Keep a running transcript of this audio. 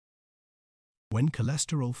When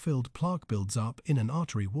cholesterol-filled plaque builds up in an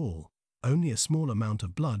artery wall, only a small amount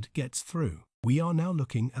of blood gets through. We are now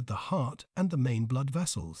looking at the heart and the main blood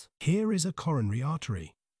vessels. Here is a coronary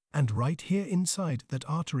artery, and right here inside that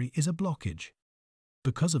artery is a blockage.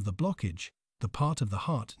 Because of the blockage, the part of the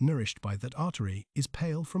heart nourished by that artery is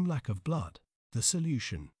pale from lack of blood. The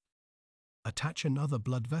solution: attach another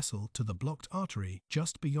blood vessel to the blocked artery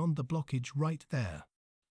just beyond the blockage right there.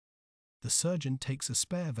 The surgeon takes a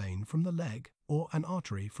spare vein from the leg or an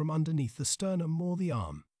artery from underneath the sternum or the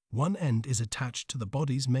arm. One end is attached to the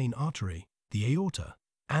body's main artery, the aorta,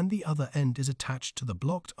 and the other end is attached to the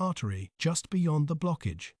blocked artery just beyond the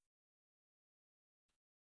blockage.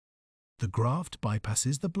 The graft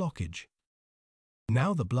bypasses the blockage.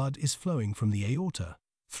 Now the blood is flowing from the aorta,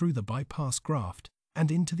 through the bypass graft,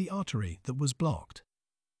 and into the artery that was blocked.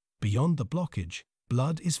 Beyond the blockage,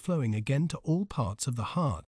 blood is flowing again to all parts of the heart.